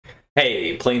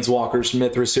Hey, Planeswalkers,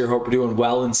 Mythras here. Hope you're doing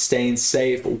well and staying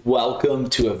safe. Welcome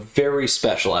to a very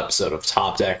special episode of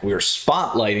Top Deck. We are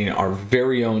spotlighting our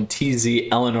very own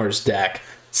Tzeleanor's deck,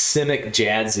 Simic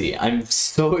Jadzi. I'm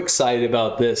so excited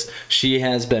about this. She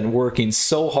has been working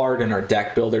so hard in our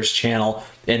Deck Builders channel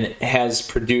and has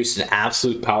produced an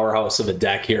absolute powerhouse of a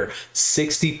deck here.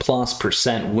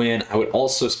 60+% win. I would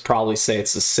also probably say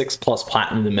it's a 6+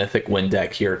 Platinum to Mythic win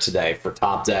deck here today for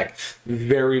Top Deck.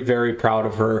 Very, very proud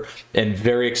of her and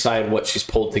very excited what she's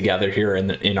pulled together here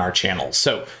in our channel.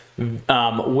 So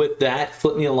with that,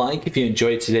 flip me a like if you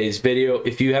enjoyed today's video.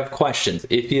 If you have questions,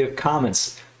 if you have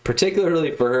comments,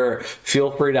 particularly for her, feel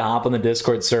free to hop on the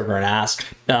Discord server and ask.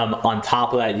 On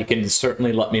top of that, you can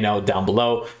certainly let me know down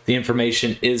below. The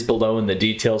information is below in the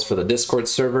details for the Discord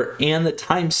server and the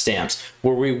timestamps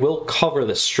where we will cover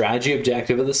the strategy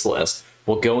objective of this list.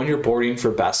 We'll go in your boarding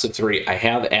for best of 3. I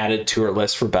have added to our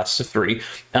list for best of 3.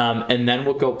 And then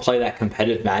we'll go play that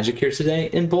competitive Magic here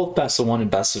today in both best of 1 and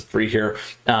best of 3 here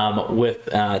with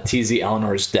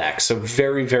Tzeleanor's deck. So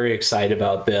very, very excited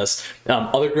about this.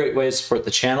 Other great ways to support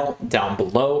the channel down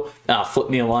below.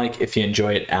 Flip me a like if you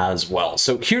enjoy it as well.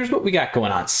 So here's what we got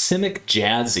going on. Simic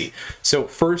Jadzi. So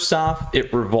first off,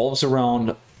 it revolves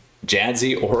around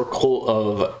Jadzi, Oracle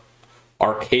of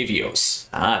Arcavios.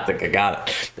 I think I got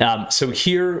it. So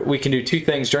here we can do 2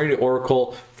 things. During the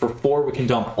Oracle, for 4, we can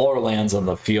dump all our lands on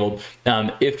the field.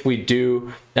 If we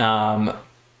do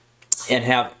and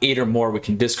have 8 or more, we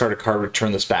can discard a card,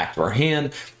 return this back to our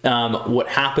hand. What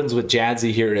happens with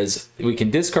Jadzi here is we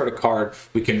can discard a card,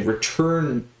 we can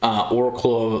return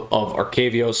Oracle of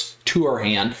Arcavios to our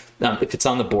hand. If it's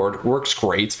on the board, works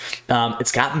great.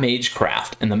 It's got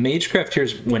Magecraft, and the Magecraft here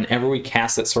is whenever we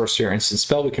cast that sorcery or instant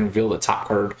spell, we can reveal the top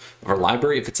card of our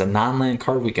library. If it's a non-land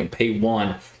card, we can pay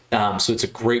 1. So it's a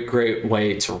great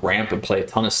way to ramp and play a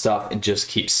ton of stuff and just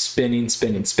keep spinning.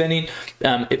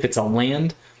 If it's a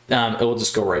land, it will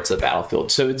just go right to the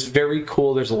battlefield. So it's very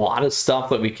cool. There's a lot of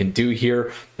stuff that we can do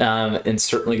here, and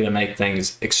certainly going to make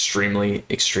things extremely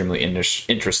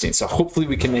interesting. So hopefully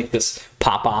we can make this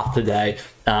pop off today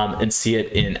and see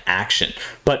it in action.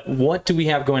 But what do we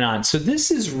have going on? So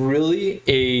this is really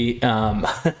a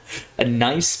a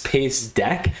nice paced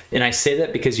deck, and I say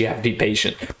that because you have to be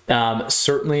patient.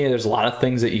 Certainly there's a lot of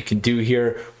things that you can do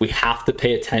here. We have to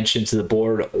pay attention to the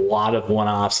board. A lot of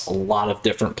one-offs, a lot of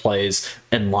different plays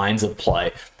and lines of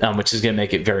play, which is going to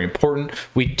make it very important.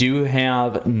 We do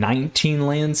have 19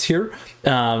 lands here,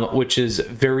 which is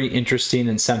very interesting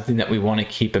and something that we want to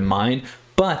keep in mind.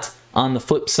 But on the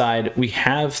flip side, we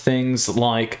have things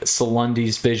like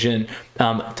Salundi's Vision,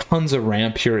 tons of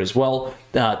ramp here as well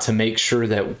to make sure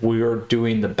that we're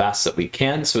doing the best that we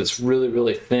can. So it's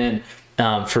really thin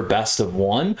for best of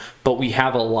 1, but we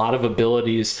have a lot of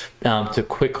abilities to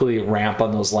quickly ramp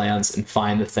on those lands and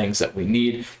find the things that we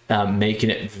need, making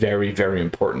it very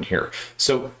important here.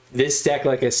 So this deck,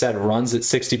 like I said, runs at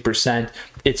 60%.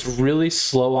 It's really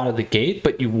slow out of the gate,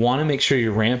 but you want to make sure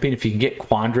you're ramping. If you can get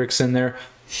Quandrix in there,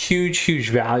 huge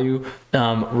value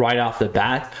right off the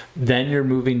bat. Then you're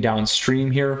moving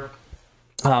downstream here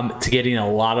to getting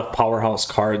a lot of powerhouse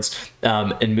cards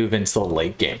and move into the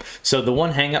late game. So the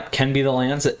one hang up can be the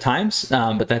lands at times,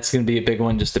 but that's going to be a big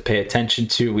one just to pay attention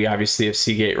to. We obviously have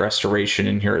Seagate Restoration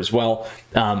in here as well,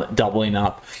 doubling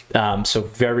up. So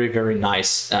very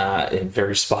nice and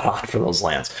very spot on for those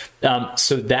lands.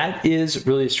 So that is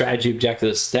really a strategy objective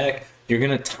of this deck. You're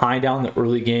going to tie down the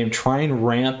early game, try and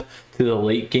ramp to the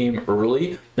late game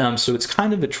early. So it's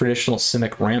kind of a traditional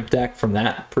Simic ramp deck from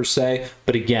that per se.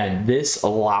 But again, this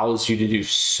allows you to do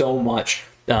so much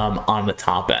on the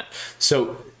top end.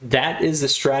 So that is the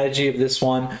strategy of this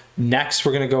one. Next,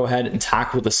 we're going to go ahead and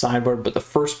tackle the sideboard. But the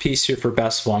first piece here for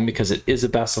best of 1, because it is a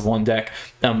best of 1 deck,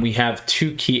 we have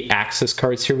 2 key access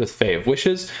cards here with Fae of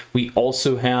Wishes. We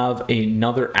also have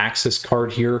another access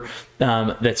card here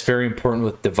that's very important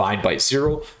with Divide by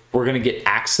 0. We're going to get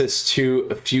access to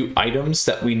a few items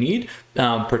that we need,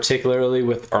 particularly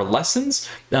with our lessons.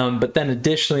 But then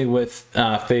additionally with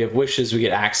Fae of Wishes, we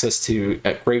get access to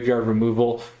graveyard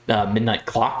removal, Midnight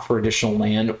Clock for additional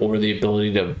land, or the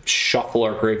ability to shuffle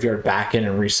our graveyard back in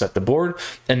and reset the board.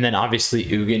 And then obviously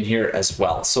Ugin here as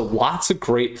well. So lots of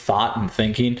great thought and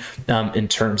thinking in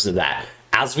terms of that.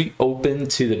 As we open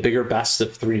to the bigger best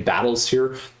of 3 battles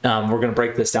here, we're going to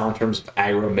break this down in terms of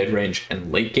aggro, mid-range,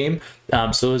 and late game.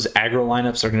 So those aggro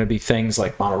lineups are going to be things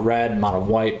like mono red, mono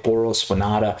white, Boros,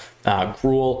 Winota,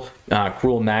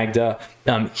 Gruul, Magda.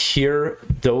 Here,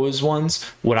 those ones,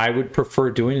 what I would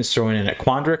prefer doing is throwing in a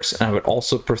Quandrix, and I would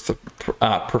also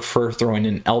prefer throwing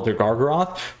in Elder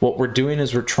Gargaroth. What we're doing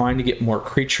is we're trying to get more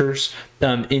creatures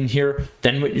in here.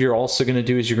 Then what you're also going to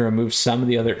do is you're going to remove some of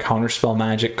the other counterspell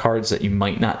magic cards that you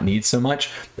might not need so much,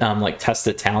 like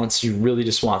Tested Talents. You really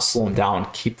just want to slow them down,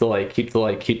 keep delay, keep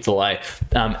delay, keep delay.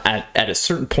 At a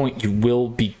certain point, you will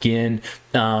begin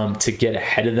to get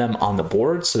ahead of them on the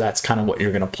board, so that's kind of what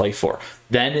you're going to play for.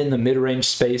 Then in the mid-range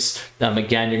space,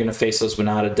 again, you're going to face those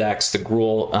Winota decks, the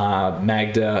Gruul,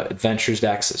 Magda, Adventures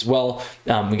decks as well.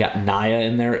 We got Naya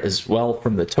in there as well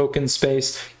from the token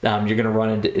space. You're going to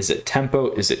run into Izzet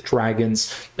Tempo, Izzet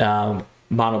Dragons,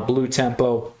 Mono Blue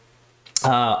Tempo,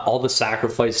 all the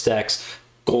sacrifice decks,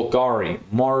 Golgari,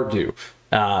 Mardu,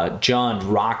 Jund,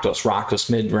 Rakdos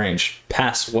mid-range,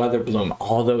 Pest, Weatherbloom,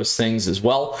 all those things as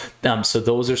well. So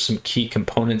those are some key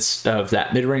components of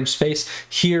that mid-range space.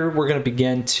 Here, we're going to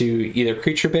begin to either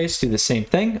creature-based, do the same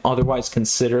thing, otherwise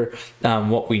consider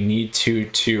what we need to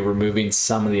removing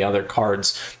some of the other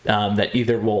cards that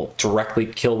either will directly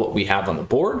kill what we have on the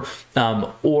board,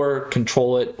 or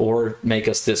control it, or make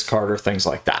us discard, or things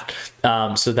like that.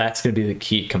 So that's going to be the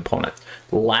key component.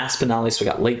 Last but not least, we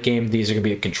got late game. These are going to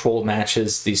be controlled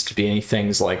matches. These could be any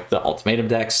things like the Ultimatum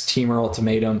decks, Teamer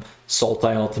Ultimatum,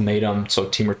 Sultai Ultimatum, so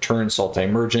Team Return, Sultai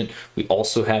Emergent. We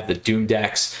also have the Doom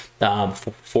decks,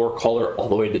 4 color all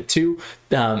the way to 2.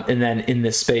 And then in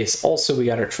this space, also we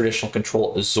got our traditional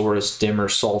control, Azorius, Dimmer,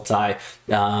 Sultai,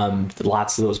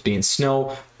 lots of those being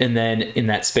Snow. And then in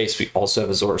that space, we also have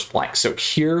Azorius Blank. So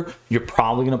here, you're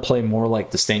probably going to play more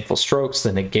like Disdainful Strokes,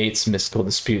 the Negates, Mystical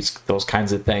Disputes, those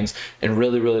kinds of things, and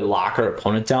really, really lock our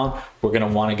opponent down. We're going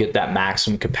to want to get that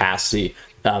maximum capacity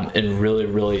and really,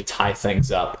 really tie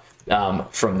things up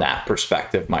from that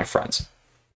perspective, my friends.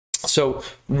 So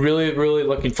really, really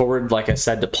looking forward, like I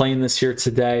said, to playing this here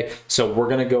today. So we're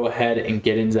going to go ahead and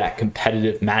get into that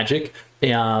competitive Magic.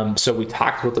 So we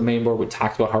talked about the main board, we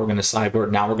talked about how we're going to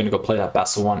sideboard. Now we're going to go play that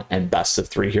best of 1 and best of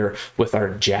 3 here with our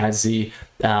Jadzi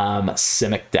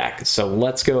Simic deck. So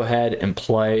let's go ahead and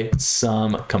play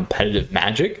some competitive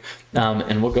Magic,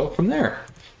 and we'll go from there.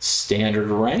 Standard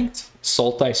ranked.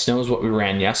 Sultai Snow is what we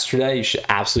ran yesterday. You should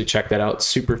absolutely check that out.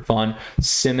 Super fun.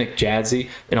 Simic Jadzi.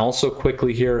 And also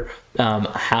quickly here,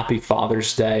 happy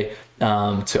Father's Day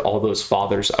to all those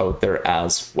fathers out there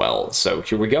as well. So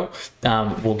here we go.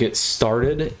 We'll get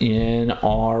started in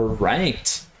our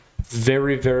ranked.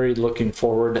 Very, very looking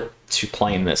forward to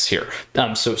playing this here.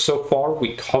 So far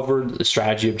we covered the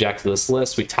strategy objective of this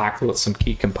list. We talked about some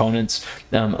key components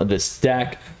of this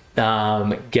deck.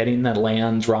 Getting the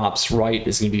land drops right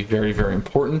is going to be very, very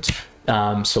important.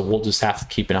 So we'll just have to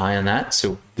keep an eye on that.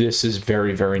 So this is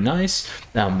very, very nice.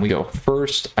 We go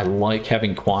first. I like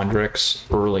having Quandrix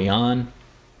early on.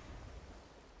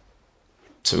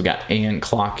 So we got Aeon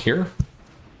Clock here.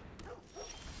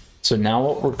 So now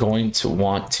what we're going to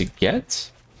want to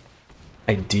get,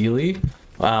 ideally,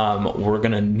 we're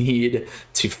going to need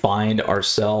to find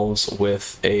ourselves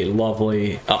with a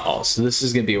lovely... so this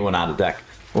is going to be a Winota deck.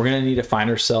 We're going to need to find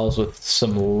ourselves with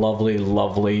some lovely,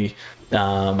 lovely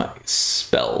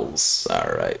spells. All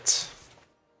right.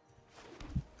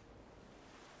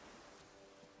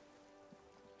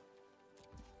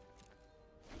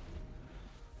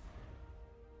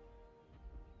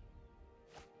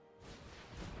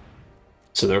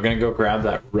 So they're going to go grab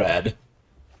that red.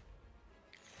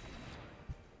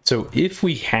 So if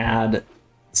we had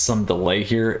some delay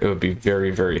here, it would be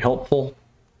very, very helpful.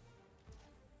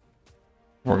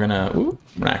 We're gonna, we're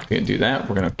not gonna do that.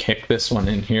 We're gonna kick this one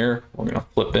in here. We're gonna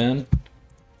flip in.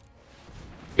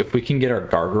 If we can get our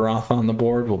Gargaroth on the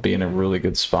board, we'll be in a really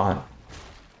good spot.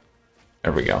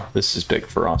 There we go. This is big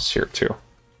for us here too.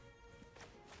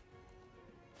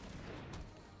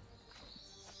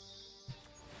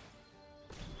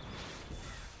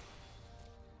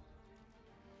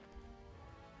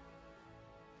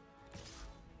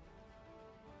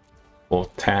 We'll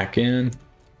tack in.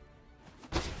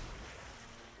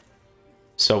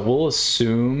 So we'll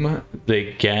assume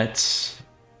they get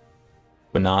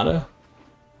Winota.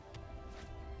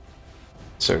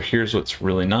 So here's what's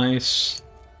really nice.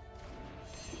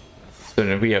 So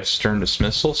then we have Stern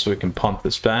Dismissal, so we can pump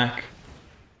this back.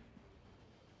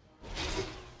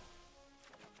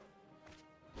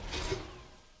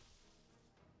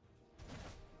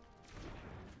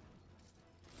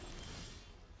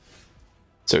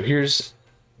 So here's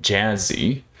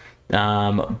Jadzi.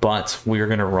 But we're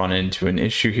going to run into an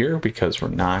issue here because we're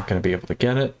not going to be able to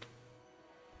get it.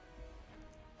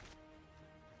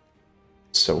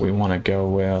 So we want to go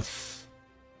with,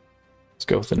 let's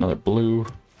go with another blue.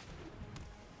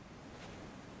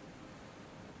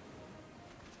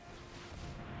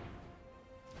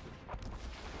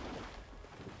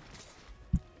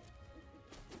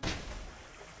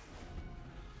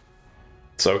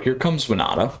 So here comes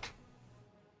Winota.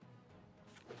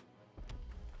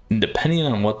 And depending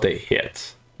on what they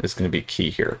hit is going to be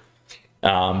key here.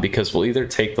 Because we'll either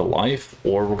take the life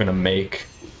or we're going to make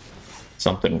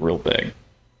something real big.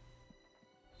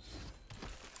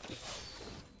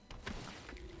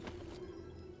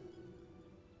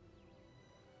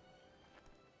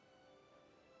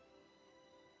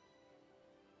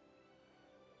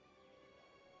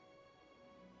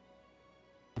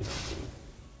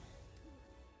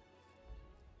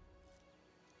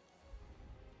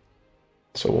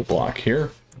 So we'll block here,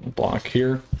 block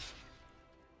here.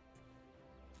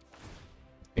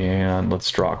 And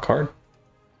let's draw a card.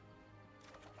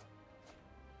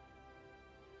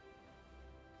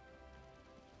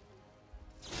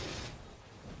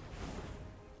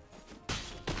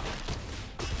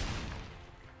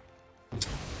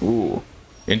 Ooh,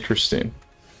 interesting.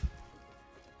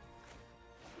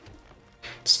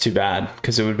 It's too bad,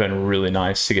 because it would have been really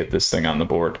nice to get this thing on the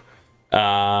board.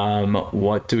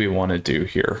 What do we want to do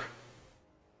here?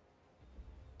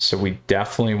 So we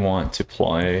definitely want to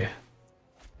play...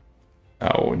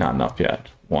 Oh, not enough yet.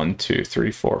 1, 2,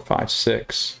 3, 4, 5,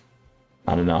 6.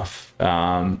 Not enough.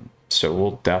 So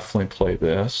we'll definitely play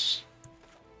this.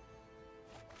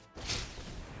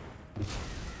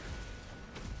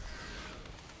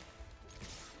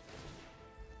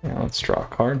 Yeah, let's draw a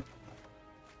card.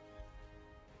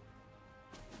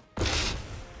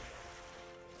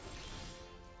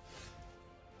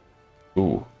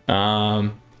 Ooh.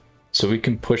 So we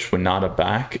can push Winota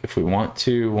back if we want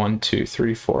to. 1, 2,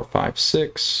 3, 4, 5,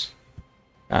 6.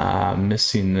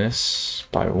 Missing this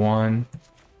by 1.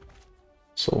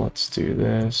 So let's do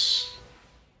this.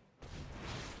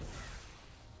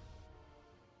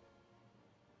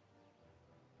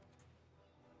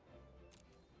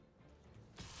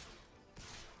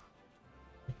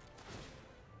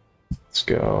 Let's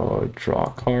go draw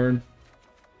a card.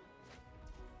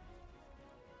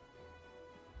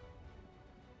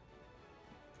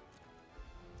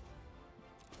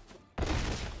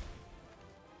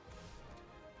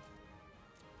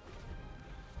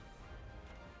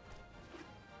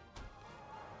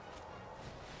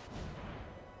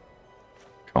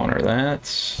 Counter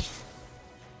that.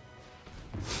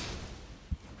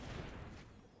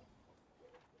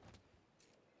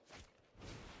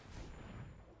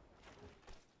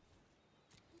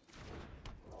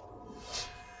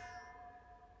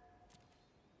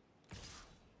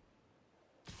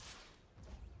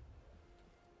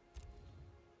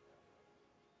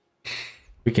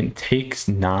 We can take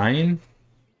 9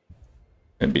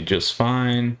 and be just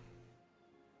fine.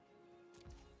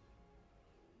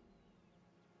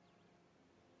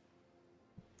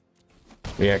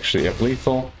 We actually have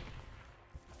lethal.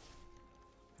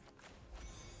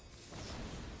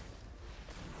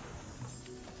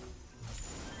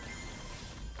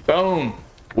 Boom!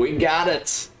 We got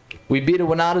it! We beat a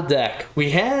Winota deck.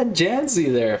 We had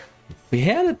Jadzi there. We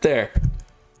had it there.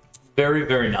 Very,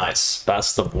 very nice.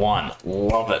 Best of 1.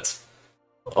 Love it.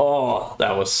 Oh,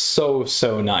 that was so,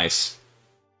 so nice.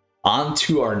 On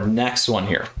to our next one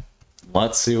here.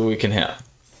 Let's see what we can hit.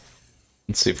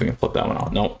 Let's see if we can flip that one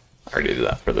out. Nope. I already did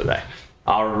that for the day.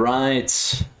 All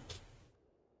right.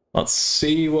 Let's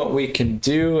see what we can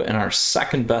do in our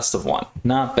second best of 1.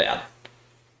 Not bad.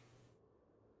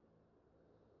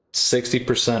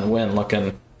 60% win,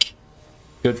 looking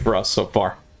good for us so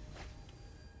far.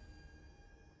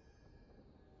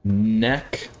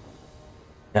 Neck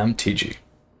MTG.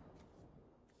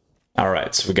 All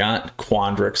right, so we got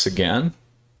Quandrix again.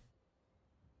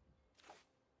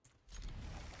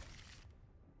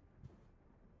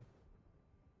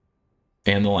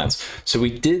 And the lens. So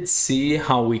we did see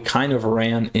how we kind of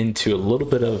ran into a little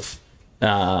bit of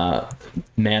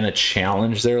mana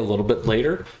challenge there a little bit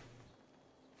later.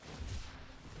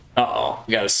 Uh-oh,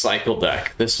 we got a cycle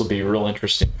deck. This will be real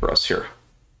interesting for us here.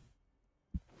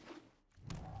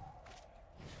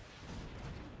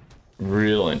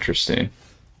 Real interesting.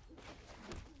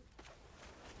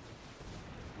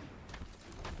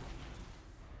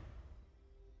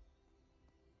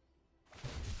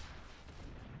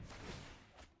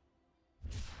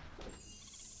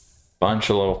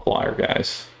 Bunch of little flyer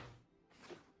guys.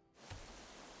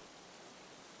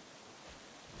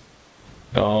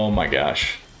 Oh my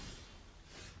gosh.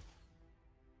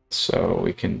 So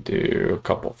we can do a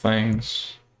couple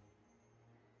things.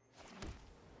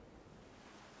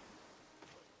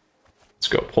 Let's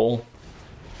go pull.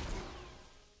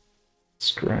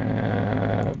 Let's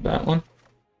grab that one.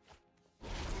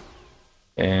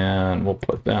 And we'll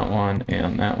put that one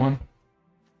and that one.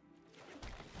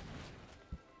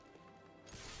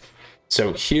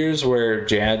 So here's where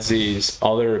Jadzi's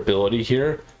other ability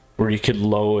here, where you could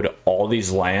load all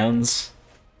these lands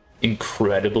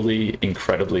incredibly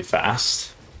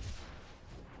fast.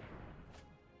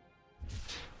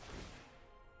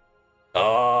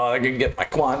 Oh, I can get my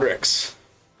Quandrix.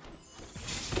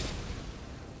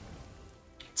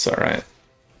 It's all right.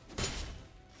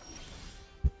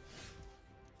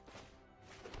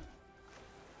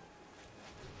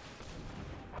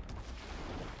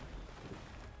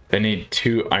 They need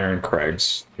 2 Iron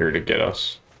Crags here to get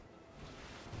us.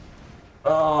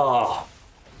 Oh.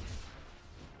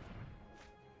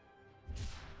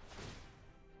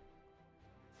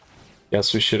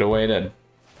 Guess we should have waited.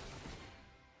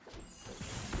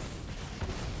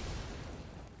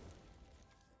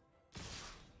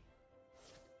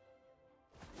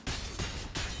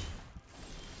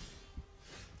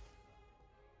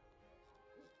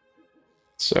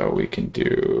 So we can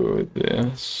do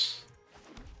this.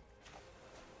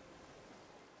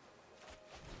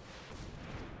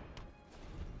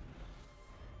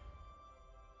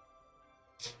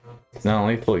 It's not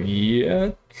lethal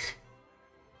yet.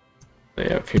 They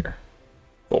have here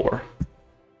 4.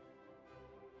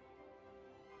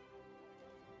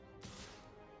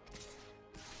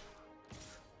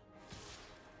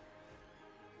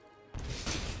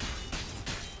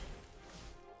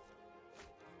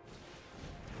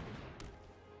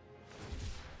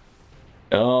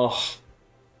 Oh.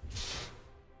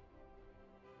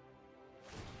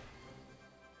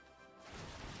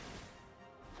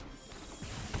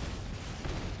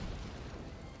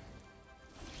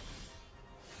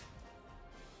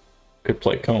 Could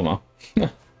play Coma.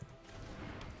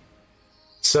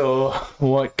 So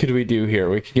what could we do here?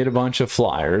 We could get a bunch of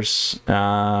flyers.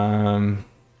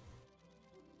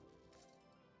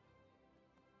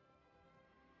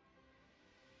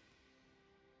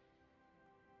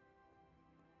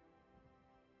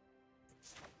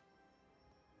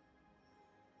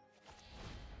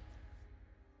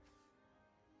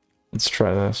 Let's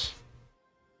try this.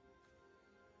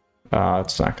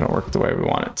 It's not going to work the way we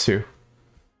want it to.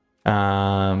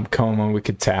 Coma, we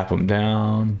could tap him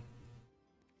down.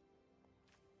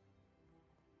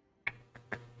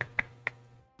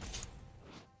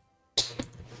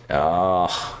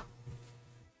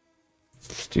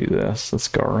 Let's do this. Let's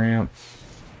go ramp.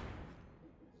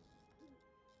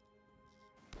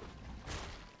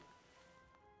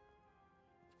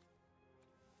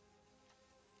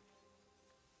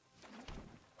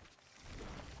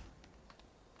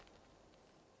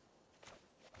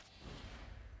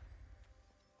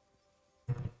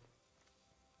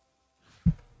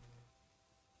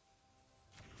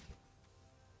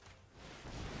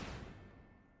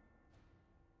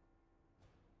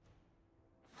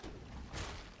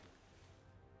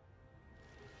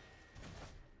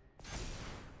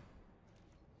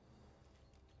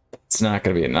 It's not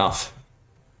going to be enough.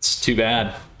 It's too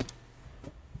bad.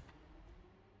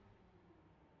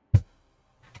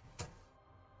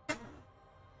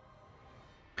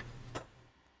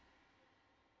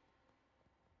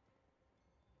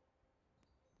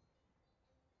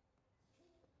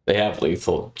 They have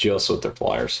lethal just with their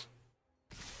flyers.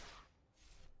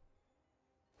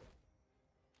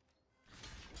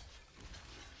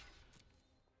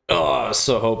 Oh, I was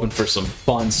so hoping for some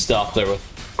fun stuff there with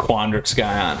Quandrix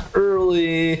guy on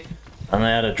early, and they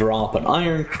had to drop an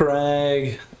Iron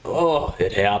Crag. Oh,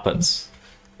 it happens.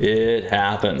 It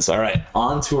happens. All right,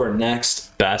 on to our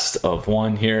next best of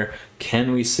one here.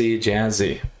 Can we see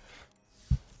Jadzi?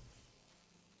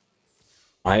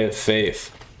 I have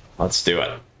faith. Let's do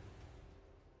it.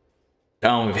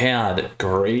 We've had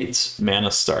great mana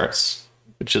starts,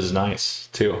 which is nice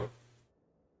too.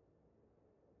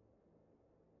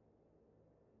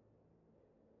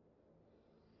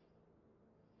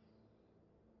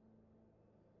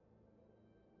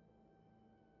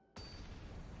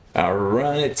 All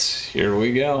right, here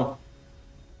we go.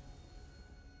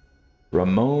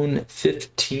 Ramon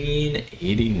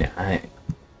 1589. Let's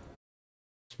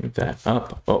move that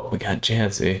up. Oh, we got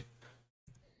Jadzi.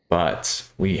 But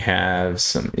we have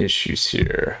some issues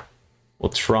here. We'll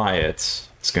try it.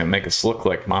 It's going to make us look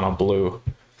like mono blue.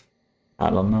 I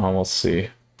don't know. We'll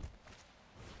see.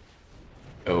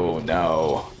 Oh,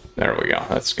 no. There we go.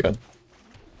 That's good.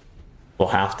 We'll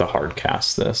have to hard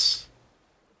cast this,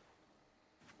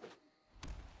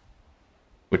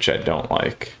 which I don't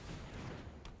like.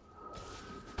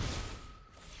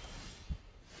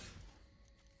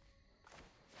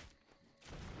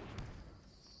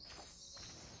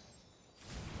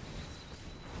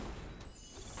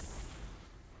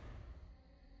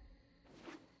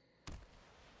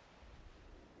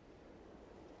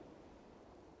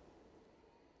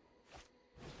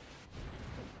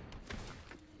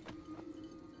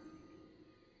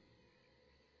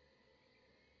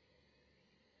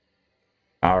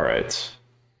 All right.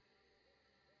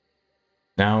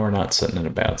 Now we're not sitting in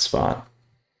a bad spot.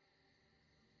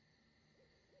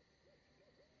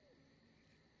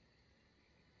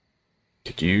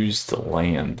 Could use the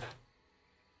land.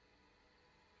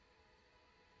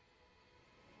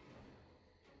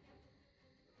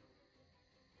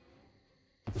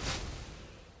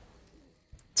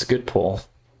 It's a good pull.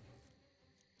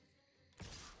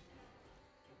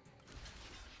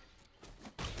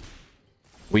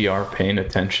 We are paying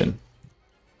attention.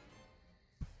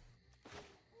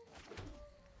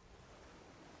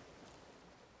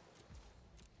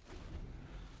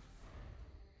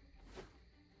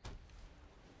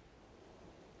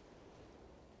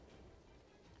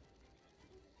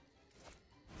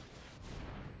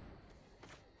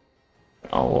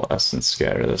 I'll Essence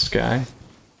Scatter this guy.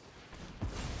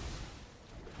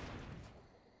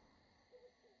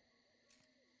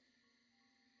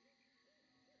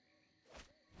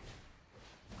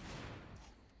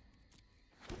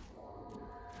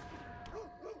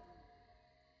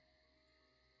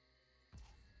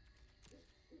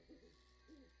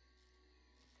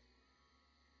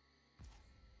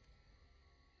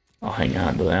 I'll hang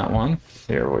on to that one.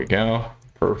 There we go.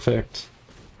 Perfect.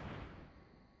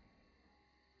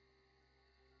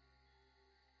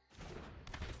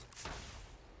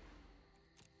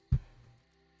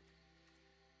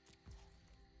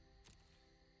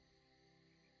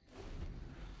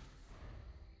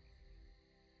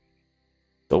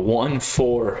 The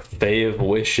 1/4 Fae of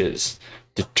Wishes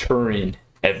deterring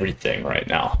everything right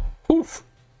now. Oof.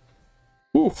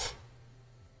 Oof.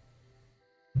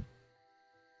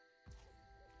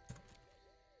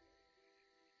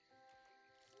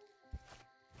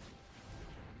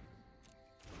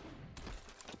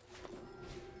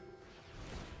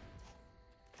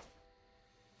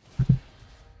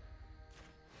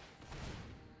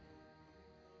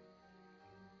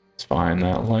 Let's find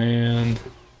that land.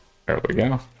 There we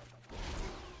go.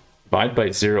 Divide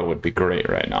by 0 would be great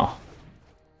right now.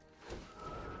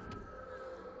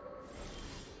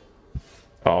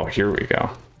 Oh, here we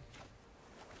go.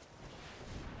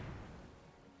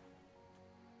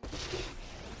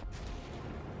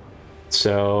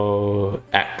 So,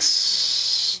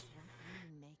 X.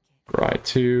 Right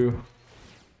 2.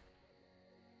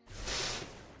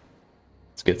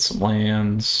 Let's get some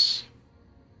lands.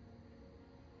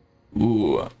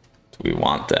 Ooh. Do we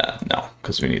want that? No,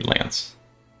 because we need lands.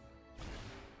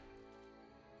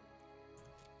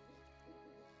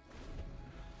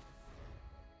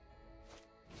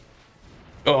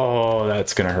 Oh,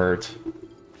 that's gonna hurt.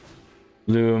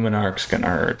 Luminarch's gonna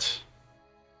hurt.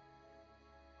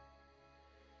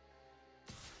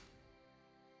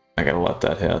 I gotta let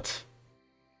that hit.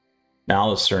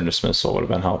 Now the Stern Dismissal would have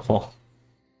been helpful.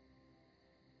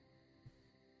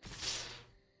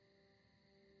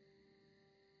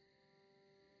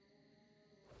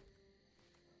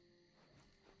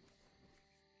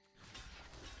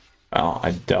 Well,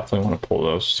 I definitely want to pull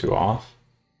those two off.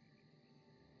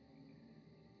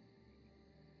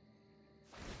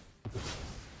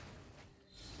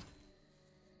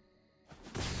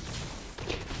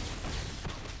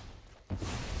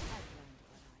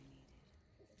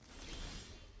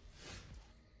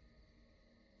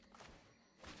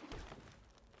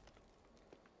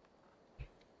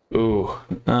 Ooh,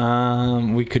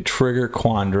 we could trigger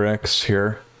Quandrix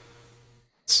here.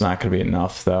 It's not going to be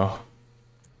enough, though.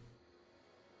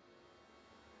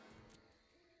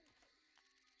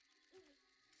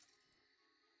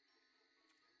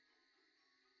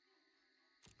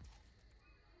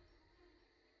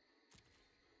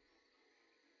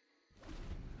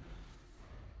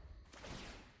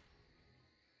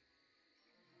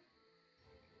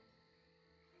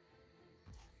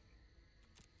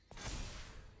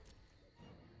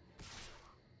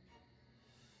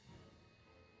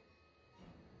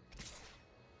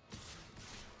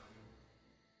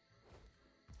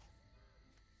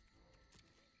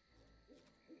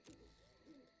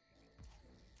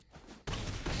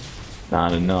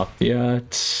 Not enough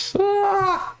yet.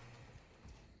 Ah!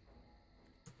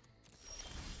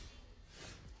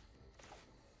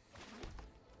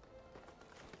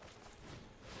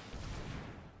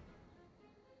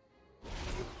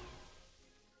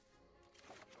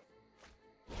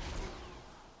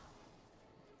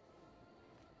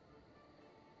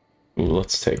 Ooh,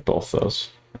 let's take both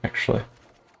those, actually.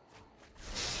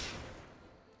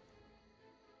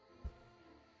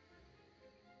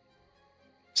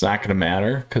 It's not going to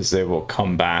matter because they will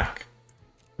come back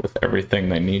with everything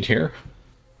they need here.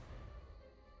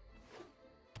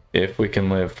 If we can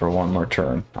live for one more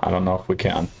turn. I don't know if we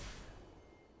can.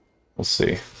 We'll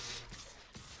see.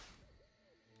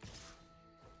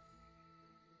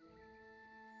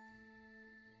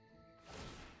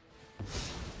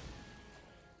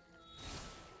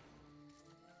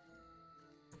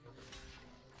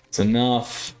 It's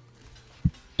enough.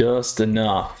 Just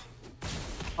enough.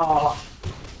 Oh,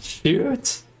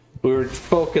 shoot. We were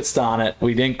focused on it.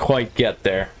 We didn't quite get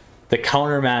there. The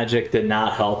counter magic did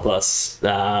not help us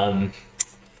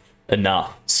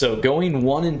enough. So going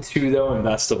 1 and 2 though in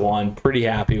best of 1, pretty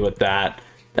happy with that.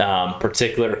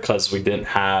 Particular because we didn't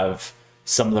have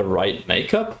some of the right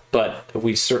makeup, but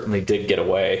we certainly did get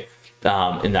away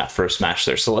in that first match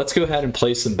there. So let's go ahead and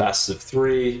play some best of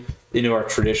 3 into our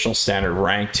traditional standard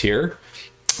ranked here.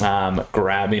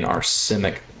 Grabbing our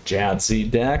Simic Jadzi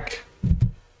deck.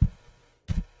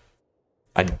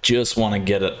 I just want to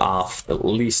get it off at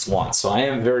least once, so I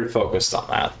am very focused on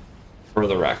that for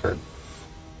the record.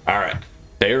 All right,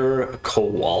 Bear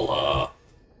Koala.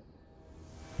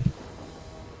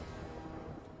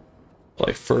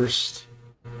 Play first.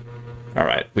 All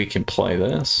right, we can play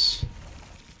this.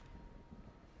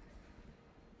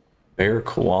 Bear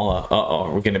Koala. Uh-oh,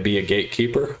 are we going to be a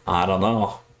gatekeeper? I don't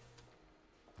know.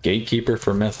 Gatekeeper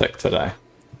for Mythic today.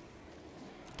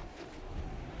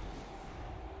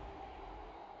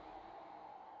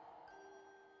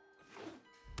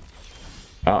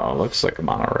 Uh-oh, looks like a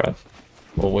mono red.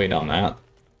 We'll wait on that.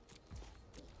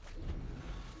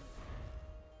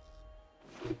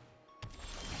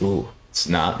 Ooh, it's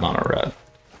not mono red.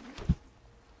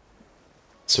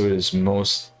 So it is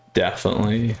most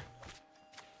definitely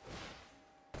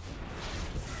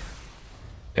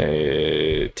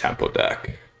a tempo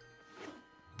deck.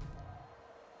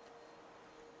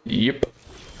 Yep.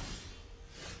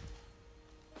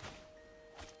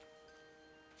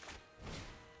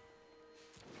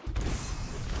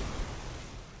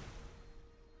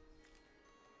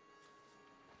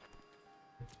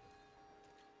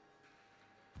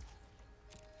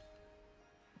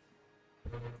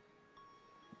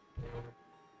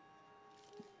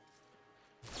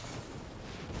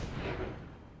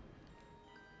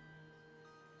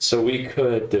 So we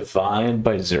could divide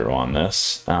by 0 on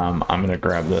this. I'm gonna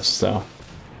grab this though.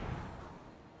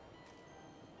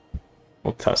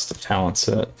 We'll test the talents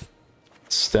it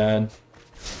instead.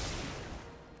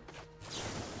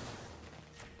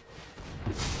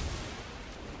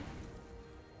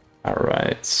 All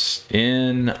right,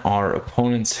 in our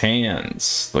opponent's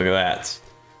hands, look at that.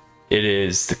 It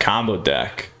is the combo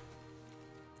deck.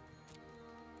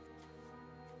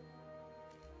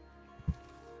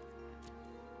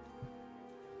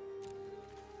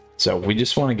 So we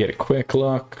just want to get a quick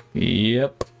look.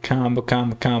 Yep, combo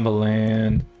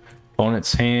land.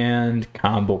 Opponent's hand,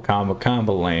 combo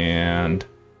land.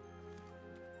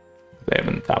 They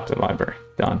haven't Untapped the library.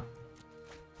 Done.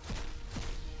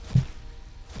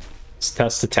 Let's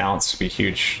test the talents to be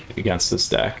huge against this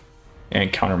deck.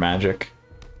 And counter magic.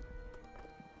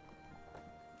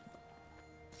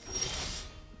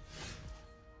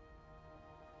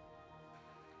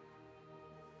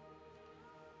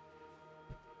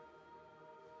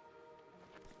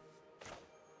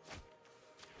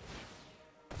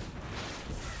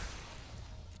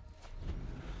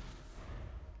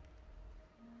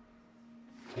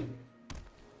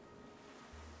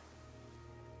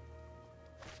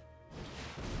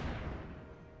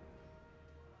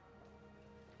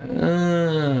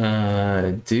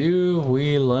 Do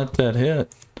we let that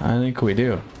hit? I think we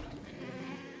do.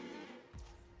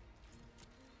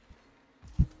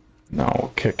 No,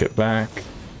 we'll kick it back.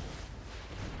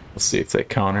 We'll see if they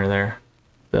counter there.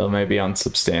 They'll maybe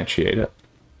unsubstantiate it.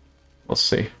 We'll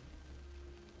see.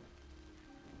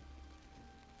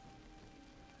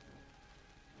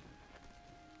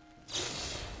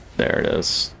 There it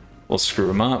is. We'll screw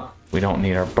them up. We don't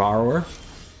need our borrower.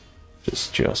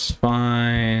 Just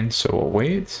fine. So we'll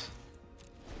wait.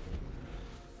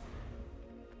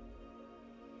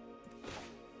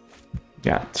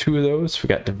 Got 2 of those. We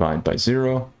got divide by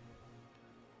 0.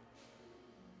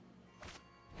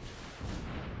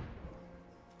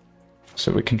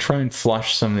 So we can try and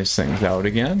flush some of these things out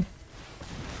again.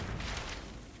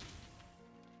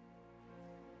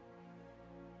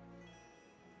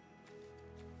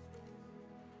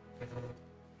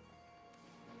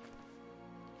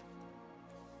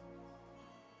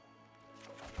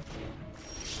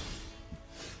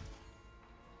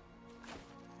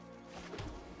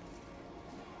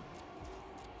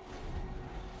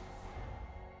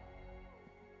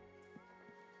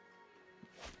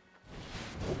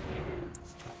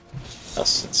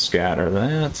 Let's scatter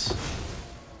that.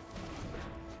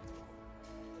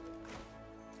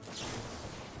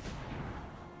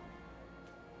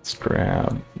 Let's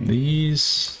grab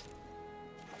these.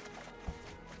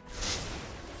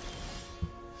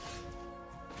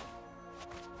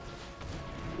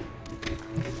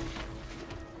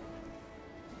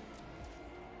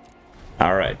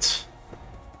 All right.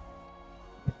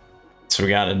 so we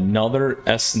got another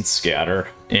Essence Scatter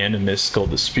and a Mystical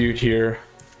Dispute here.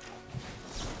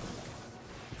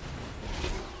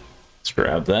 Let's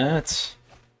grab that.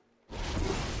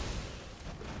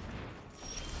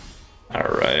 All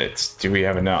right, do we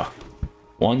have enough?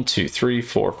 1, 2, 3,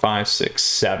 4, 5, 6,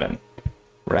 7.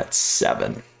 We're at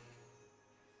 7.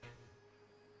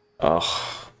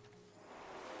 Ugh.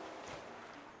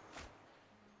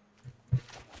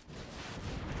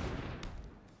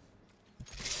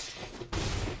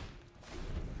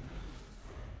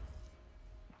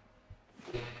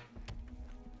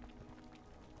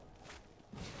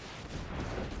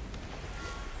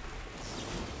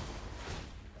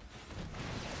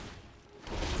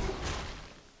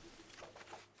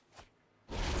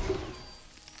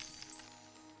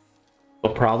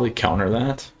 We'll probably counter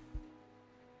that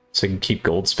so I can keep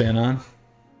Goldspan on.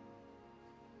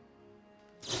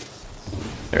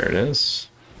 There it is.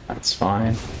 That's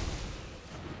fine.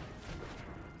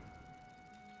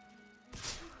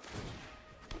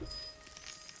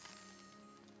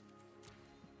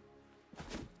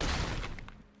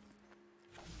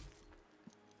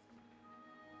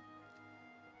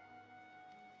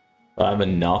 I have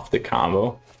enough to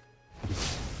combo.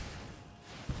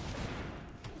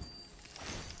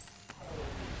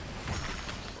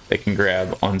 They can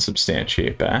grab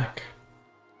Unsubstantiate back.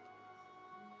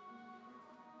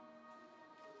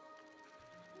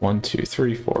 1, 2,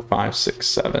 3, 4, 5, 6,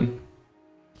 7.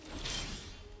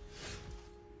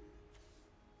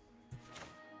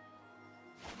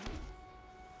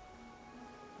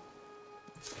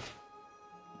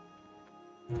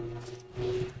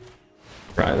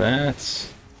 Try that.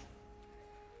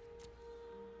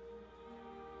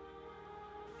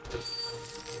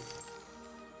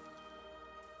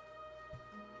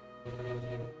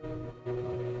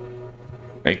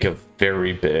 Make a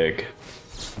very big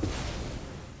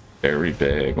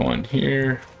one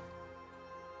here.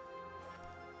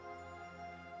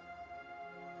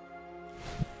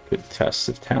 Good test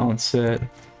of talent set.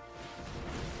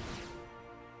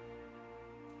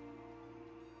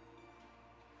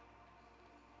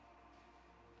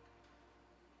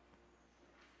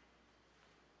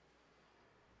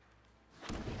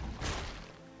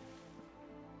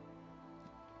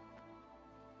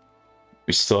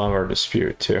 We still have our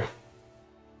dispute too.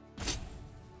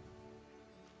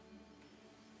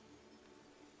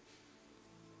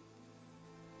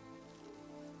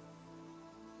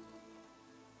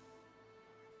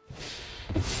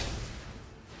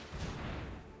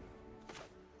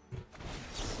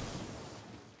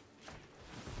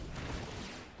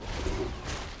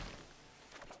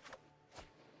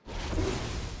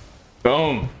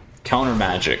 Boom! Counter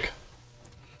magic.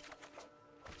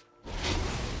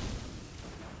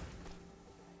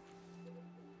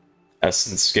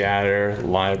 Essence Scatter,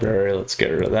 Library, let's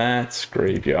get rid of that.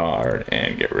 Graveyard,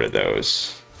 and get rid of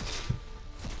those.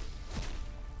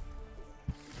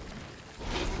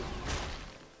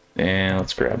 And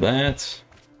let's grab that.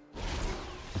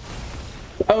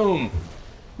 Boom!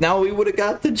 Now we would have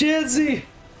got the Jadzi!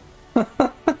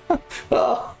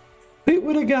 Oh, we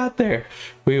would have got there.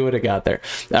 We would have got there.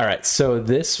 Alright, so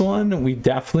this one, we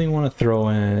definitely want to throw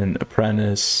in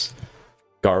Apprentice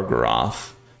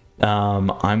Gargaroth. I'm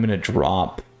gonna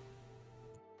drop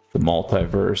the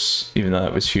Multiverse, even though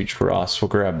that was huge for us. We'll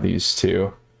grab these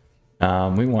two.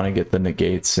 We want to get the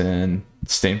negates in.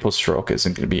 Stainful Stroke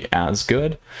isn't going to be as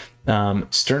good.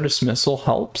 Stern Dismissal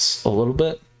helps a little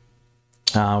bit.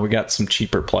 We got some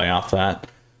cheaper play off that.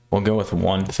 We'll go with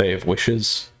one Fae of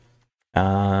Wishes.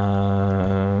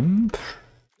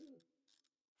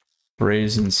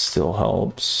 Brazen still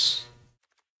helps.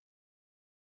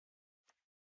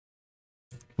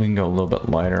 We can go a little bit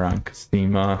lighter on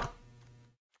Kastima.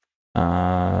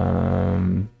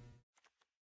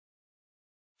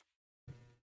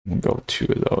 We'll go 2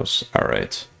 of those. All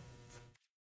right.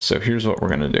 So here's what we're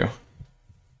gonna do.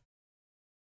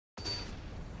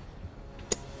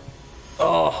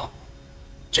 Oh,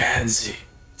 Jadzi,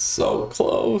 so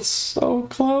close, so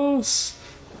close.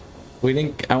 We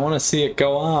didn't. I want to see it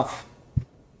go off.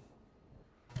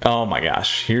 Oh my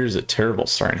gosh! Here's a terrible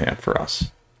starting hand for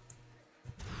us.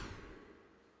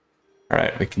 All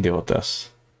right, we can deal with this.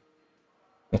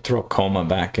 We'll throw Coma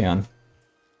back in.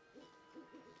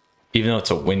 Even though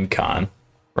it's a win con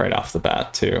right off the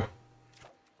bat, too.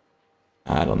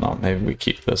 I don't know. Maybe we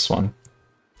keep this one.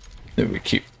 Maybe we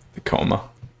keep the Coma.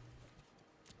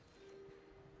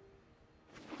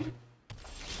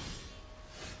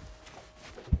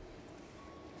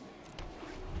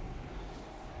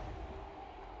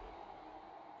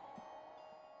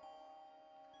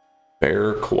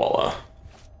 Bear Koala.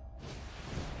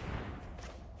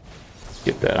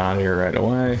 Get that out of here right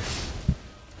away.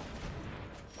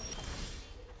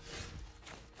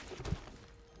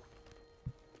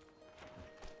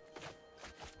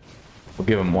 We'll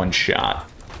give him one shot.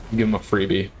 Give him a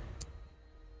freebie.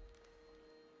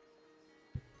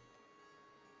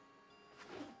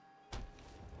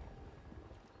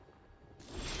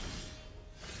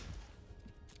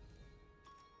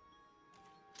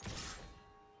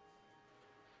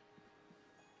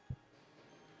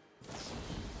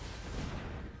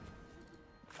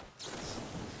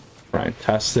 Right,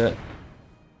 test it.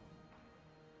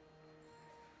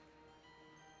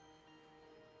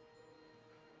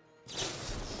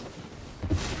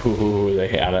 Ooh, they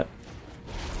had it.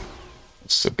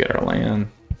 Let's still get our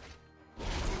land.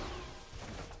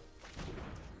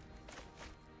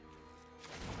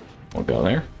 We'll go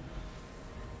there.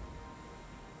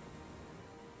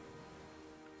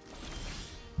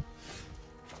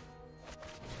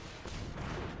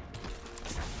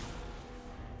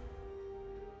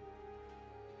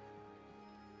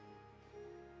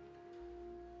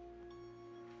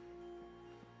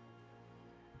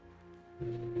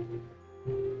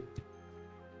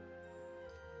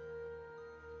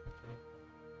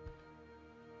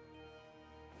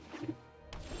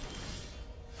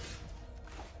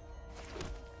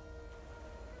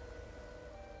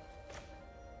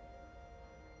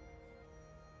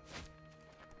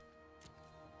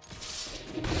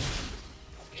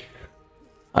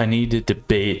 I need to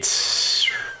debate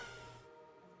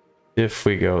if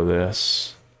we go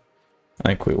this. I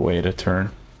think we wait a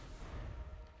turn.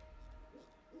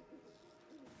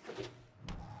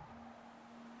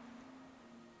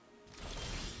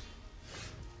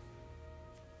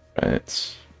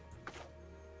 Right.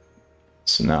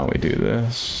 So now we do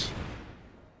this.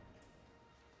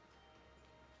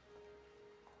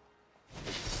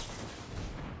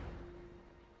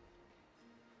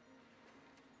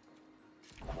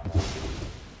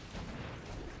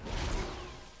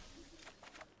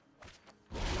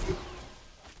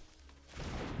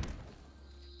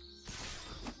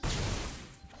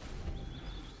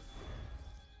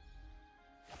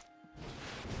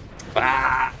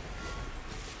 Ah!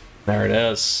 There it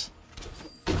is.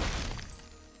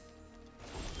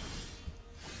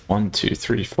 1, 2,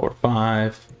 3, 4,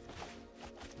 5.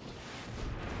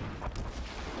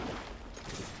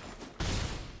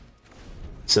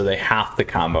 So they have to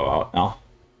combo out now.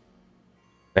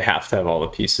 They have to have all the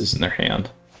pieces in their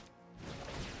hand.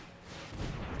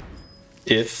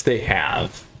 If they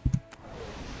have,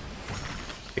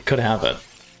 it could have it.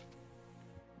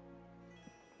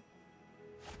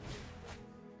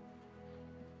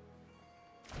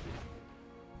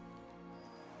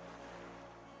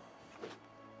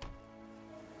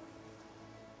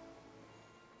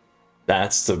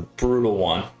 That's the brutal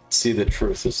one. See, the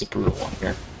truth is the brutal one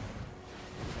here.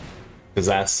 Because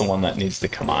that's the one that needs to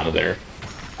come out of their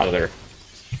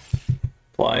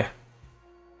play.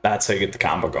 That's how you get the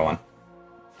combo going.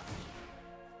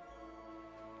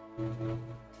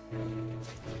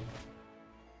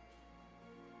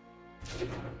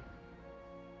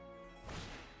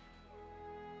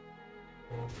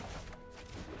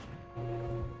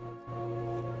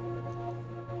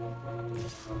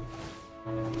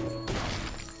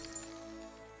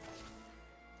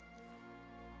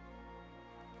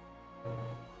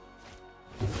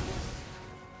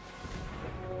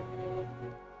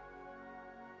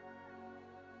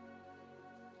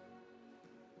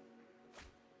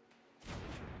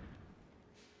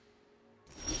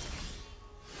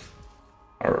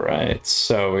 Alright,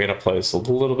 so we gotta play this a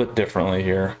little bit differently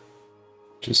here.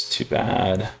 Just too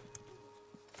bad.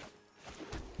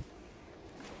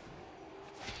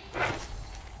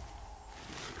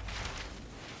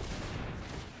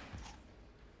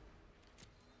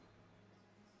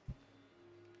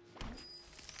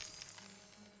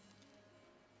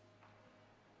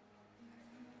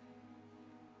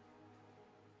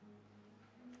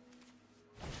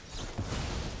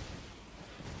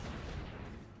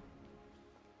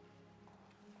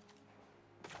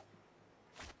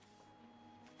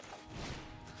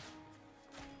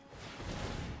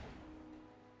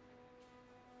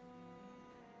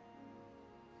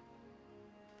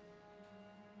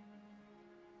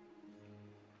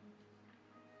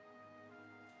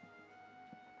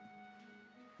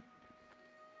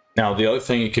 Now, the other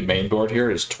thing you could mainboard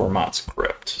here is Tormod's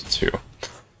Crypt, too.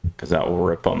 Because that will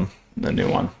rip them the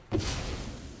new one.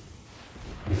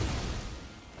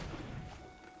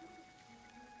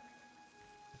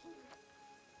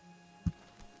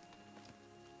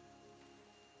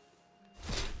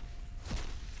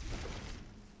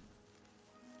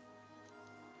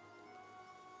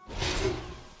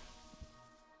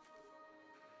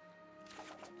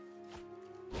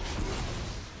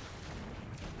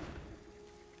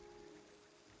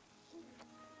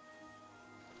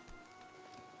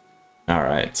 All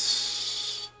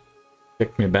right.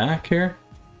 Pick me back here.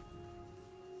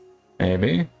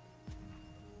 Maybe.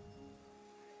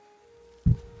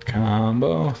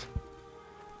 Combo.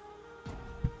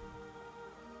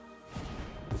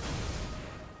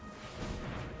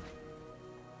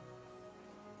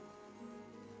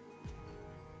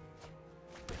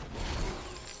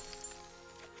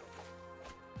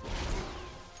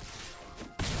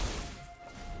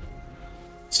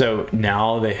 So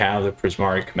now they have the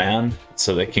Prismari command,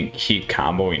 so they can keep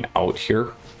comboing out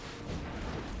here.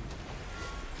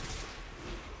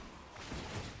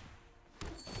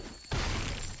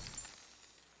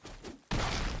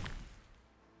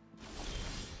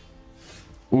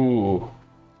 Ooh.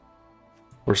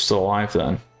 We're still alive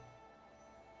then.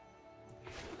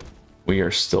 We are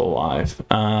still alive.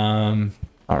 All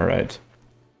right.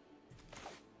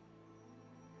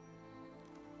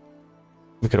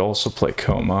 We could also play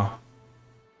Coma.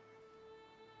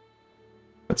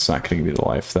 That's not going to give you the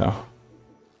life, though.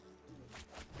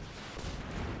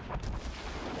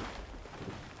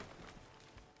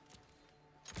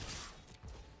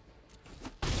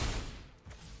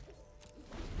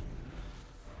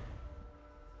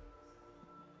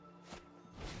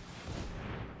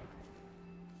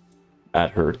 That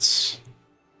hurts.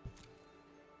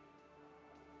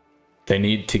 They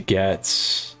need to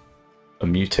get a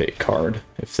mutate card.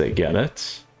 If they get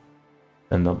it,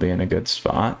 then they'll be in a good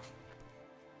spot.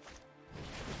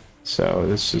 So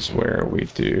this is where we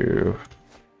do,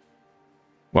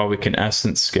 well, we can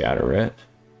essence scatter it.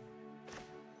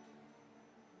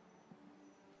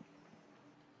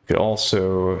 We could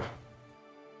also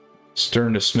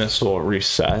Stern Dismissal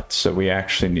reset, so we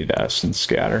actually need to essence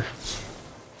scatter.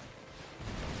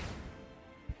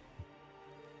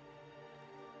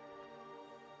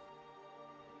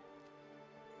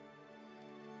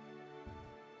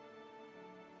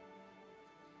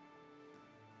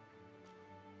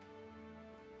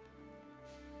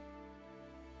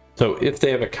 So if they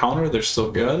have a counter, they're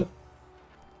still good,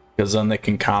 because then they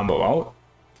can combo out.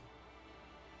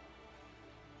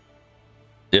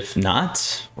 If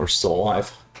not, we're still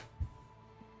alive.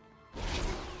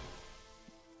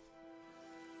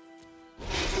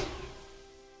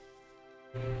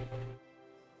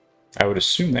 I would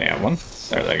assume they have one.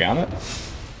 There, they got it.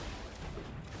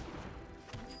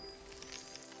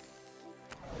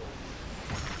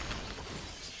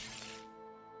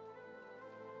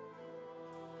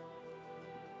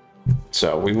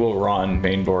 So we will run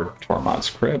mainboard Tormod's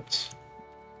Crypt.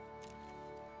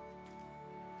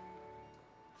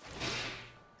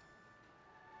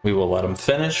 We will let him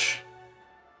finish.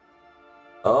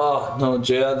 Oh, no,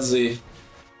 Jadzi.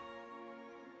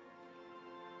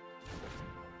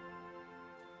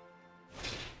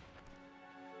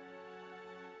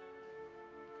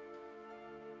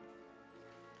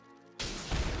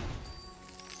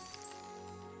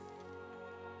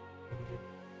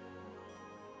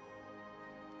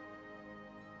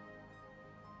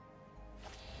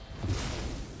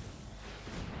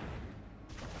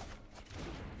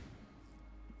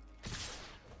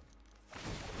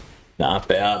 Not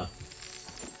bad.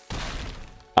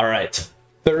 All right,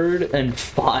 third and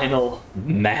final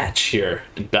match here,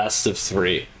 best of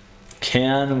 3.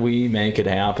 Can we make it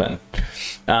happen?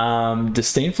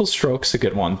 Disdainful Stroke's a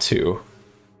good one too.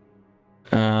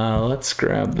 Let's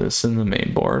grab this in the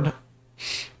main board.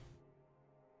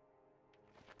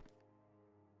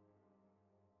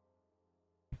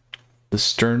 The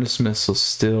Stern Dismissal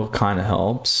still kind of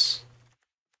helps.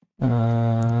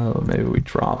 Maybe we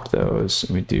drop those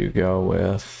and we do go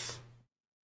with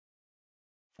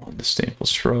one Disdainful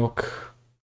Stroke.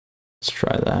 Let's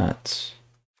try that.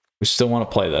 We still want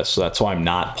to play this, so that's why I'm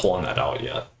not pulling that out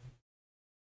yet.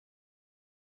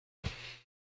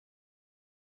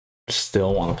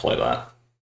 Still want to play that.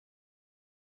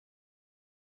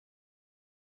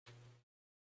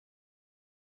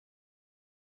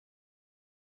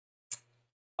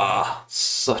 Ah,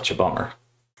 such a bummer.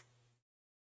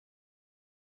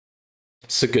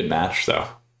 It's a good match, though.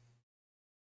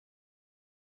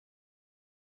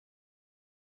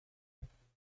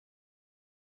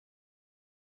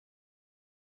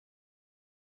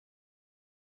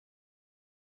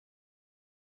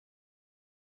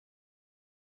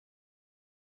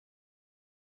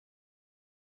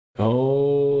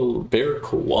 Oh, Bear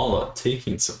Koala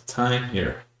taking some time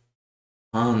here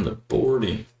on the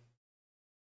boarding.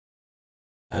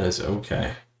 That is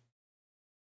okay.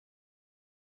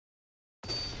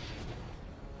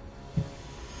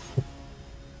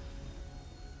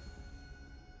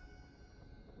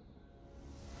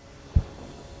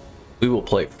 We will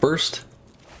play first.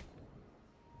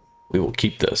 We will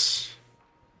keep this,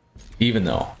 even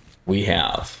though we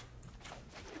have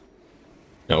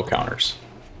no counters.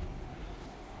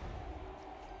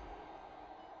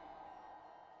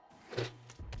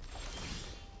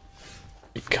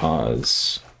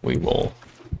 Because we will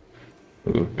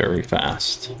move very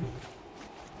fast.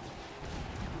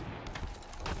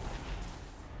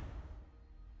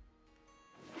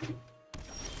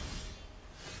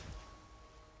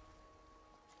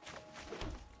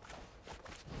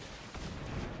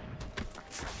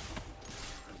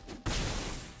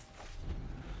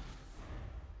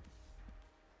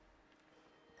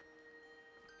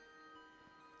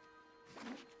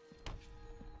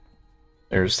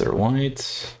 There's their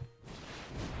white.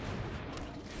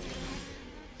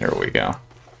 There we go.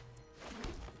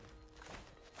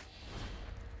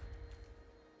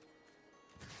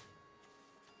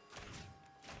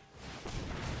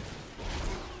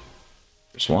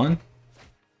 There's one.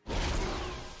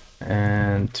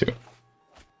 And two.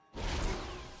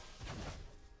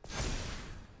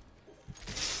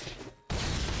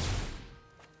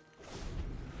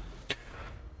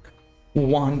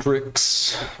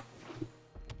 Wandrix.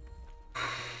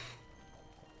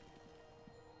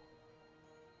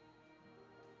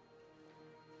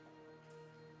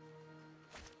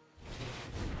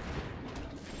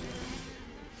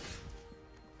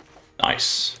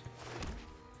 Nice.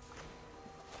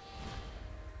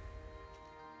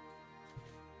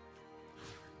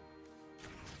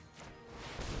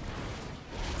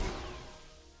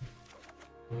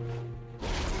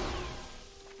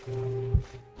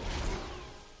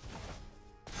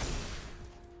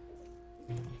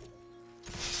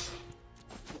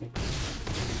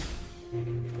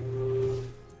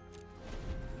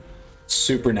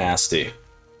 Super nasty.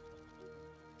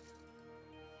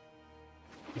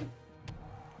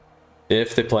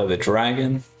 If they play the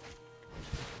dragon,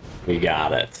 we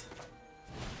got it.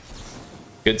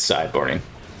 Good sideboarding.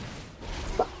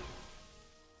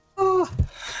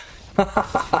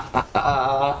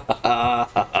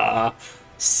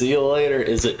 See you later,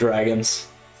 Izzet dragons.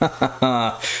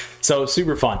 So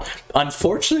super fun.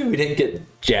 Unfortunately, we didn't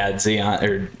get Jadzi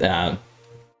on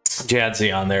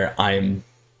Jadzi on there. I'm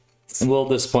a little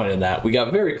disappointed in that. We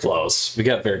got very close. We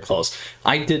got very close.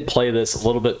 I did play this a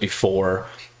little bit before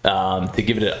to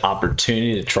give it an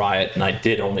opportunity to try it, and I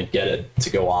did only get it to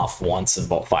go off once in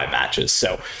about 5 matches.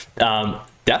 So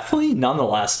definitely,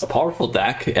 nonetheless, a powerful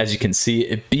deck. As you can see,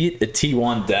 it beat a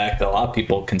T1 deck that a lot of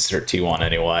people consider T1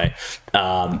 anyway.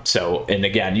 And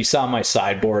again, you saw my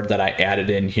sideboard that I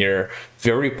added in here.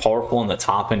 Very powerful in the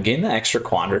top end. Getting the extra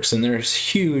Quandrix in there is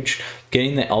huge.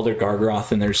 Getting the Elder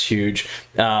Gargaroth in there is huge.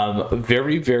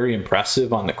 Very, very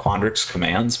impressive on the Quandrix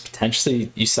commands.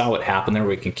 Potentially, you saw what happened there.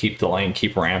 We can keep delaying,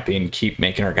 keep ramping, keep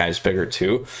making our guys bigger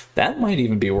too. That might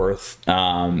even be worth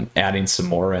adding some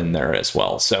more in there as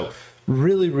well. So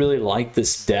really, really like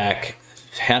this deck.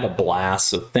 Had a blast.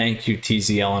 So thank you,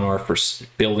 Tzeleanor, for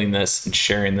building this and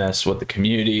sharing this with the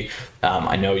community.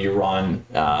 I know you run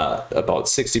about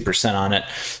 60% on it.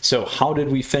 So how did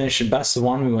we finish in best of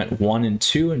 1? We went 1 and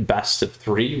 2. In best of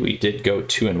 3, we did go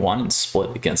 2 and 1 and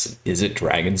split against an Izzet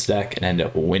Dragons deck and ended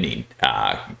up winning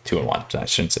 2 and 1. I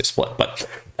shouldn't say split, but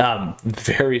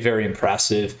very, very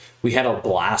impressive. We had a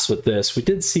blast with this. We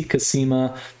did see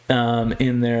Kasima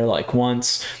in there like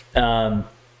once.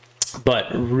 But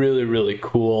really, really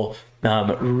cool.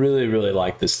 Really, really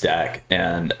like this deck,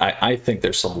 and I think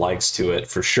there's some legs to it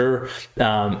for sure.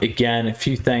 Again, a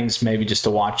few things maybe just to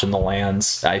watch in the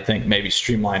lands. I think maybe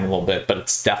streamline a little bit, but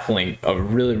it's definitely a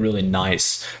really, really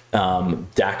nice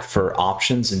deck for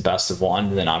options in best of 1.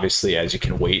 And then obviously, as you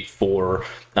can wait for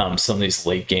some of these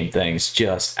late game things,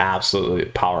 just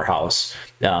absolutely powerhouse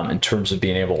in terms of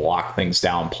being able to lock things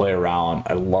down, play around.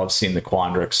 I love seeing the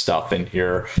Quandrix stuff in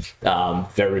here.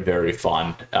 Very, very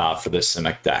fun for this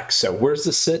Simic deck. So where's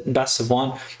this sit in best of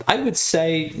 1? I would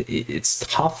say it's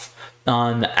tough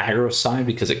on the aggro side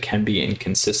because it can be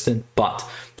inconsistent, but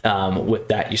with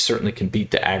that, you certainly can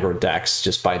beat the aggro decks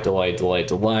just by delay,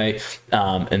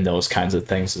 and those kinds of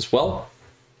things as well.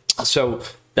 So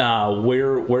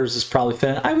where's this probably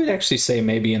fit? I would actually say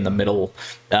maybe in the middle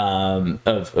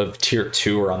of tier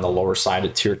 2 or on the lower side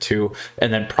of tier 2,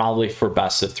 and then probably for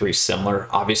best of 3 similar.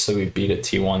 Obviously, we beat a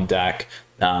T1 deck.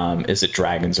 Izzet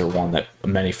Dragons are one that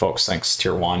many folks think is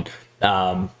tier 1.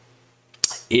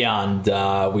 And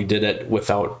we did it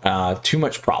without too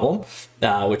much problem,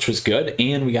 which was good,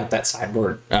 and we got that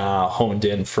sideboard honed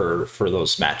in for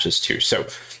those matches too. So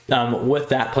with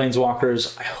that,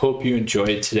 Planeswalkers, I hope you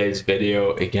enjoyed today's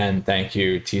video. Again, thank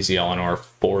you, Tzeleanor,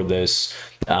 for this.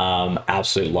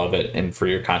 Absolutely love it, and for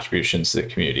your contributions to the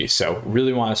community. So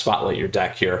really want to spotlight your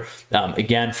deck here.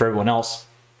 Again, for everyone else,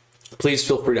 please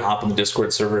feel free to hop in the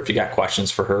Discord server if you got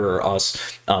questions for her or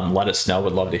us. Let us know.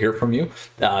 Would love to hear from you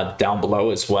down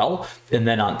below as well. And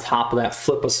then on top of that,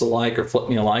 flip us a like or flip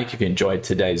me a like if you enjoyed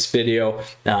today's video.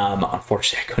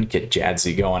 Unfortunately, I couldn't get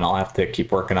Jadzi going. I'll have to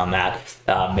keep working on that.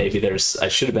 Maybe I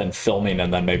should have been filming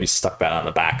and then maybe stuck that on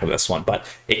the back of this one, but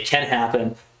it can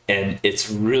happen. And it's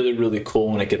really, really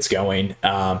cool when it gets going,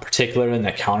 particularly in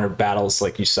the counter battles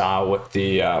like you saw with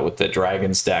the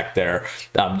Dragons deck there.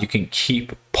 You can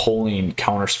keep pulling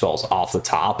counter spells off the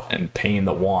top and paying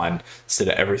the one instead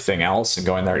of everything else and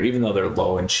going there. Even though they're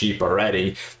low and cheap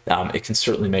already, it can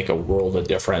certainly make a world of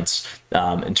difference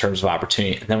in terms of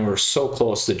opportunity. And then we were so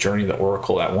close to Journey of the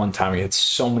Oracle at one time. We had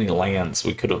so many lands.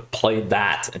 We could have played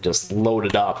that and just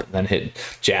loaded up and then hit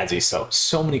Jadzi.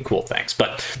 So many cool things.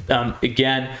 But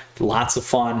again, lots of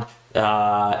fun.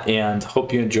 And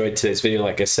hope you enjoyed today's video.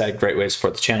 Like I said, great way to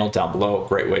support the channel down below,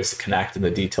 great ways to connect in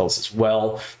the details as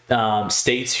well.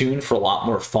 Stay tuned for a lot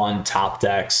more fun top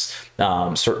decks.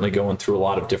 Certainly going through a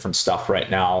lot of different stuff right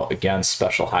now. Again,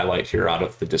 special highlight here out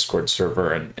of the Discord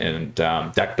server and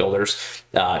deck builders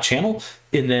channel.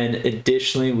 And then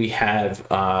additionally, we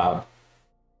have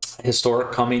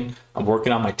Historic coming. I'm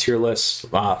working on my tier list.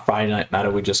 Friday Night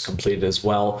Meta we just completed as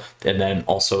well, and then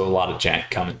also a lot of jank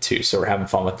coming too. So we're having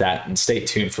fun with that, and stay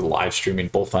tuned for the live streaming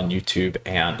both on YouTube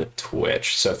and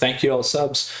Twitch. So thank you to all the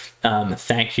subs.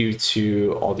 Thank you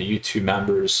to all the YouTube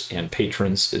members and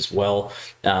patrons as well.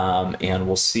 And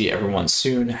we'll see everyone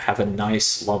soon. Have a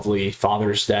nice, lovely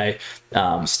Father's Day.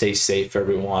 Stay safe,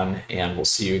 everyone, and we'll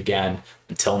see you again.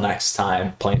 Until next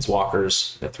time,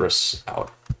 Planeswalkers, Mythras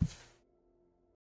out.